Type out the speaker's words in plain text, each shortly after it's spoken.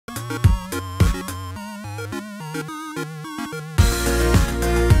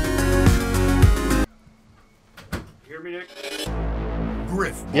Hear me, Nick?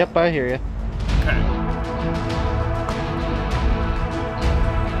 Griff. Yep, I hear you. Okay.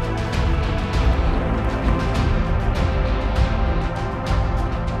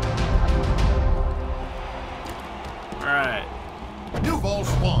 Alright. New ball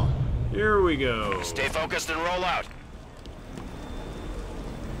spawn. Here we go. Stay focused and roll out.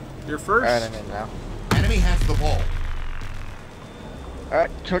 You're first. Alright, I'm in now. Enemy has the ball. Alright,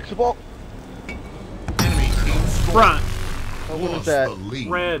 chuck the ball. Enemy team score. Front. Oh, what is Lost that? the lead.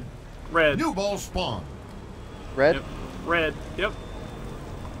 Red. Red. New ball spawn. Red? Yep. Red. Yep.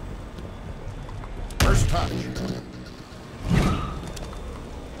 First touch.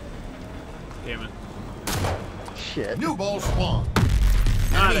 Damn it. Shit. New ball spawn.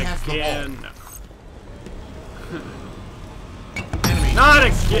 Not Enemy has the again. ball. Enemy Not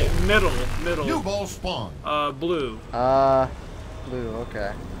team score. again. Middle. New Middle. ball spawn. Blue. Blue,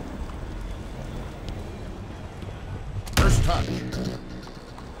 okay. First touch.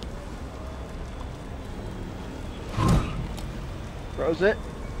 Throws it.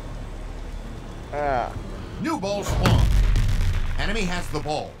 Ah. New ball spawn. Enemy has the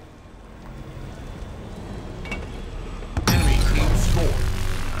ball. Enemy team score.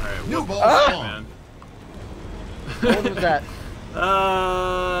 Alright. New What ball the spawn. man? What was that?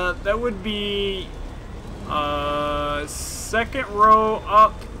 That would be second row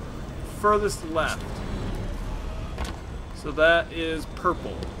up, furthest left. So that is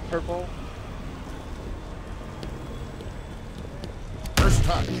purple. Purple? First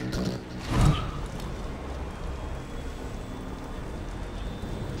touch.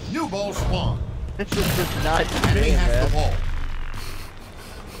 New ball spawn. This is just not the Enemy game, has man. the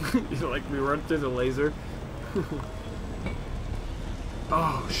ball. You like me run through the laser?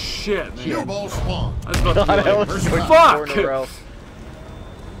 Oh shit, man. New ball spawn. I was about to God, I be like, almost first joined touch. 4 in a row.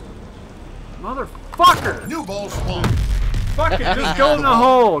 motherfucker! New ball spawn. Fucking just go in the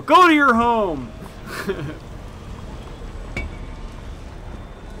hole. Go to your home.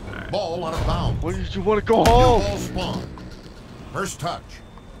 Ball out of bounds. Where did you want to go New home? ball spawn. First touch.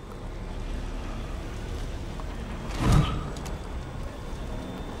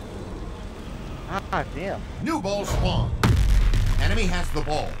 Ah, damn. New ball spawn. Enemy has the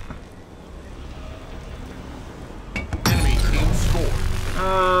ball. Enemy team score.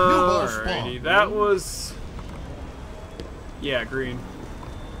 ball spawn. Alrighty, that was... Yeah, green.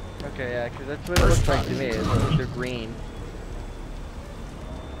 Okay, yeah, because that's what it looks like to me. Is that they're green.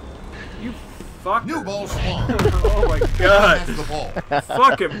 You fucker. New ball spawn. Oh my Enemy god. has the ball.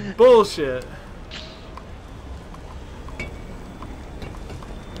 Fucking bullshit.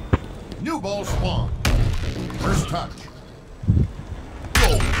 New ball spawn. First touch.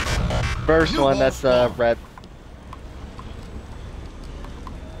 Goal. First New one, ball that's spawn. red.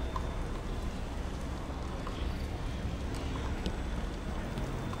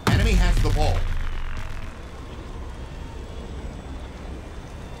 Enemy has the ball.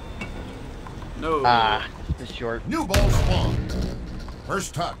 No. Ah, it's short. New ball spawn.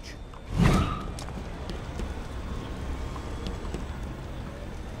 First touch.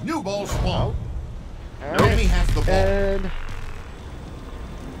 New ball spawn. Alright. Enemy has the ball. And...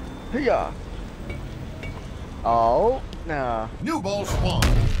 Hiya! Oh, no. New ball spawn.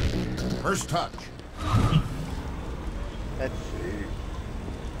 First touch. Let's see.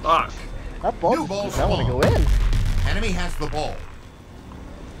 Fuck. That ball New just ball does not want to go spawn. in. Enemy has the ball.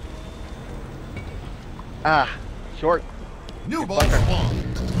 Ah, short. New ball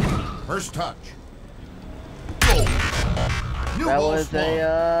spawn. First touch. Goal. New That ball was spawn.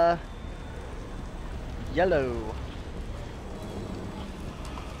 a, yellow.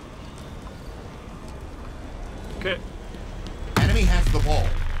 Okay. Enemy has the ball.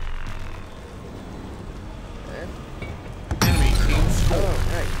 And, Enemy team score.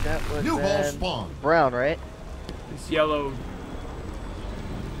 oh, right, that was New ball then spawn. brown, right? It's yellow.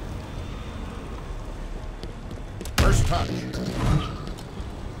 First touch.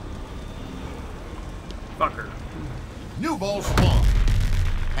 Fucker. New ball spawn.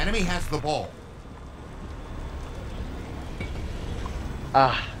 Enemy has the ball.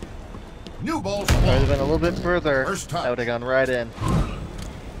 Ah, New ball if I would have spawn. been a little bit further. First touch. That would have gone right in.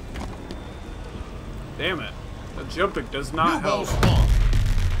 Damn it. The jumping does New not ball help. spawn.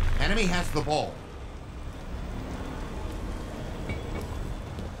 Enemy has the ball.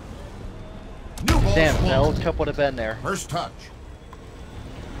 New ball Damn, spawn. that old cup would have been there. First touch.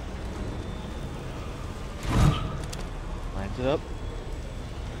 Lines it up.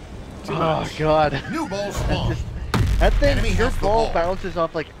 Too Oh, much. God. New ball That spawn. just That thing, Enemy your has the ball ball. bounces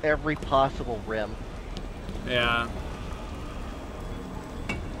off like every possible rim. Yeah.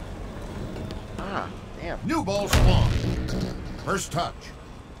 Ah, damn. New ball spawn. First touch.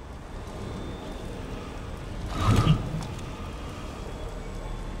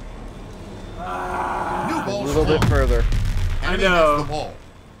 New A ball little bit spawn. further. Enemy I know. has the ball.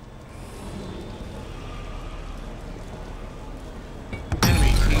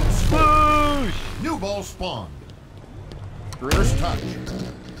 Enemy team scored. Whoosh! New ball spawned. Green? First touch.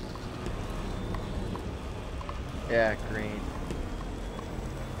 Yeah, green.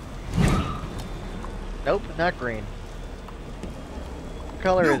 Nope, not green. What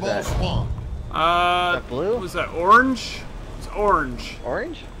color New is ball that? spawned. Is that blue? Was that orange? It's orange.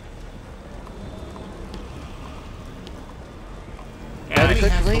 Orange? Yeah, I Enemy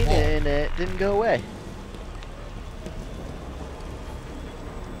clicked has the green ball. and it didn't go away.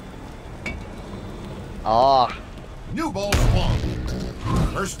 Ah, New ball spawned.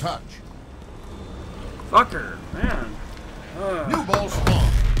 First touch. fucker, man. New ball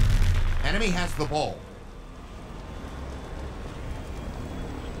spawned. Enemy has the ball.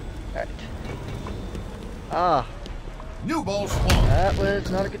 alright. Ah, New ball spawned. that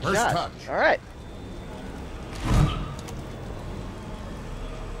was not a good First shot. touch. Alright.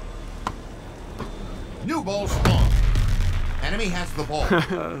 New ball spawned. Enemy has the ball.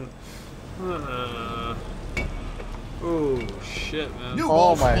 Oh shit, man. New Oh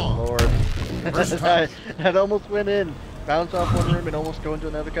ball my spawned. lord. First that, touch. that almost went in. Bounce off one rim and almost go into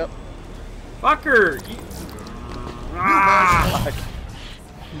another cup. Fucker! New Ah! ball spawned.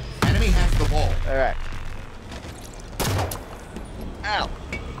 Enemy has the ball. Alright. Ow.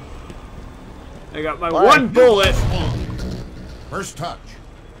 I got my Why? one New ball bullet. spawned. First touch.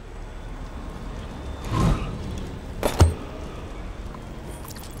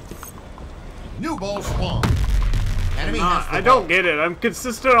 New ball spawned. Enemy has the I ball. don't get it. I'm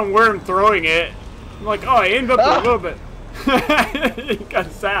consistent on where I'm throwing it. I'm like, oh, I aimed up there a little bit. He got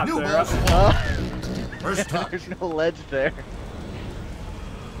zapped New there. ball spawned. Oh, First touch. there's no ledge there.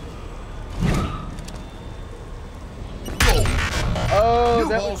 Goal. Oh, New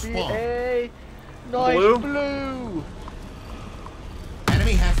that ball would be spawn. a nice Blue? blue.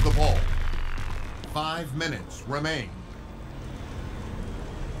 Enemy has the ball. 5 minutes remain.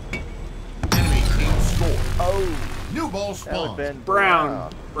 Enemy team scored. Oh, New ball that would have spawned. been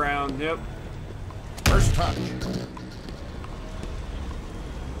Brown. Brown, yep. First touch.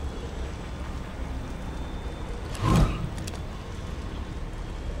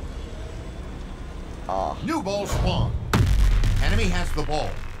 Ah, New ball spawned. Enemy has the ball.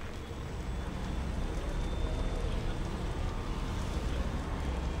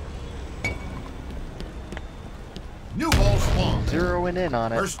 New ball spawned. zeroing in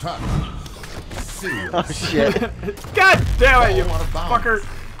on it. First touch. Serious. Oh shit. God damn it, you Ball out of bounds. fucker.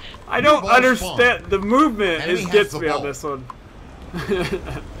 I don't ball understand. The movement Enemy is has gets the me on ball. this one.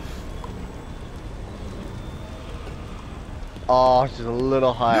 Oh, just a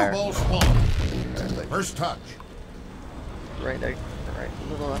little New higher. ball spawned. That's like First touch. right there, right,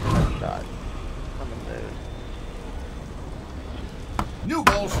 a little under that dot. On the mood. New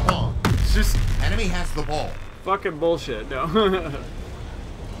ball spawned. It's just Enemy has the ball. fucking bullshit. No.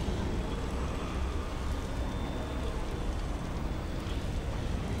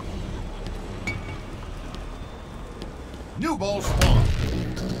 New ball spawned.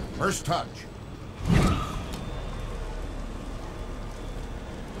 First touch.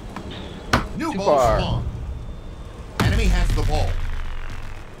 New Too ball far. spawned. Enemy has the ball.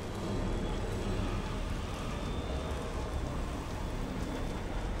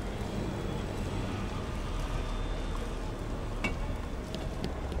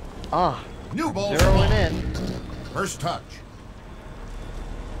 Ah, New ball zeroing spawned. in. First touch.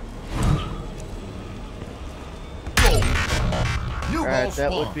 Goal. New ball Alright,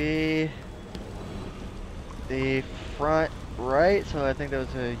 that would spawned. be the front right, so I think that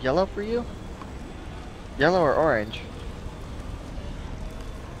was a yellow for you? Yellow or orange?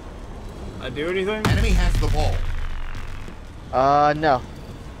 I do anything? Enemy has the ball. No.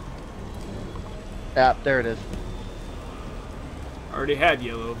 Yeah, there it is. Already had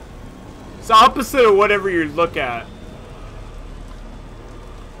yellow. It's the opposite of whatever you look at.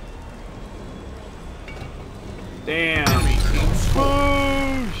 Damn. Enemy team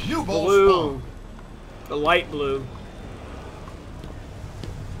scored. New ball Blue. spawned. The light blue.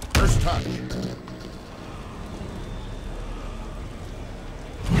 First touch.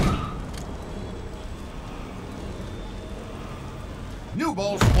 New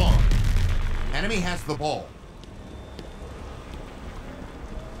ball spawned. Enemy has the ball.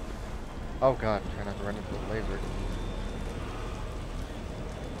 Oh god, try not to run into the laser.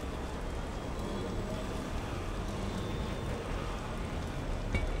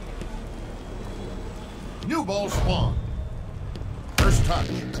 New ball spawn. First touch.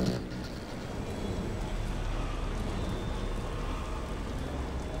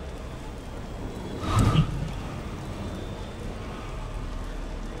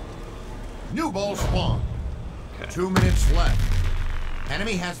 New ball spawn. Okay. 2 minutes left.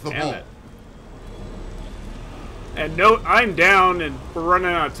 Enemy has the Damn ball. it. And no, I'm down and we're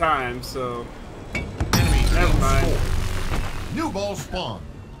running out of time, so Enemy never mind. score. New ball spawn.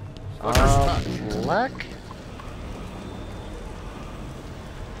 First touch. Black?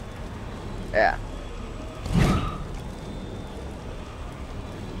 Yeah.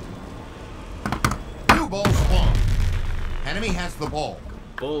 New ball spawn. Enemy has the ball.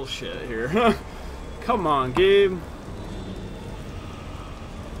 Bullshit here. Come on, game.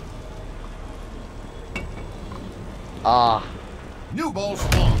 Ah. New ball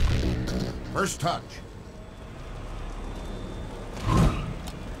spawn. First touch.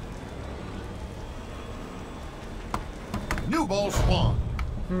 New ball spawn.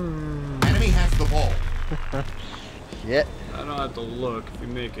 Enemy has the ball. Shit. I don't have to look. If you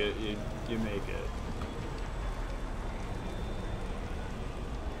make it, you make it.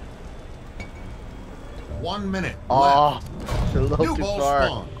 One minute Oh, left. a little New too ball far.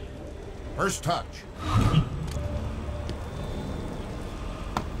 spawn. First touch.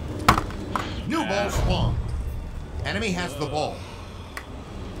 New ball spawn. Enemy has the ball.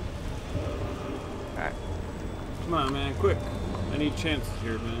 Alright. Come on, man, quick. I need chances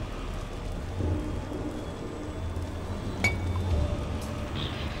here, man.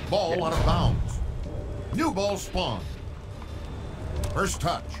 Ball out of bounds. New ball spawn. First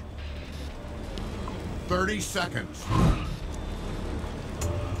touch. 30 seconds.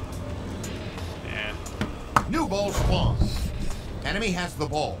 Yeah. New ball spawn. Enemy has the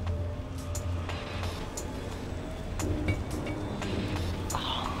ball.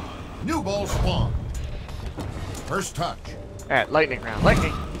 New ball spawn. First touch. Alright, lightning round.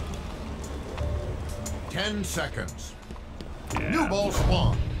 Lightning. 10 seconds. Yeah. New ball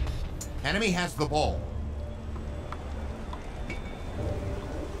spawn. Enemy has the ball.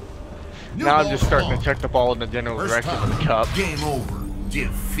 New Now I'm ball just starting spawn. to check the ball in the general First direction touch. of the cup. Game over.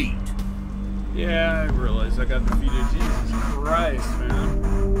 Defeat. Yeah, I realize I got defeated. Jesus Christ,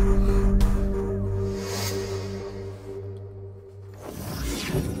 man.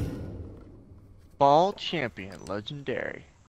 Ball champion, legendary.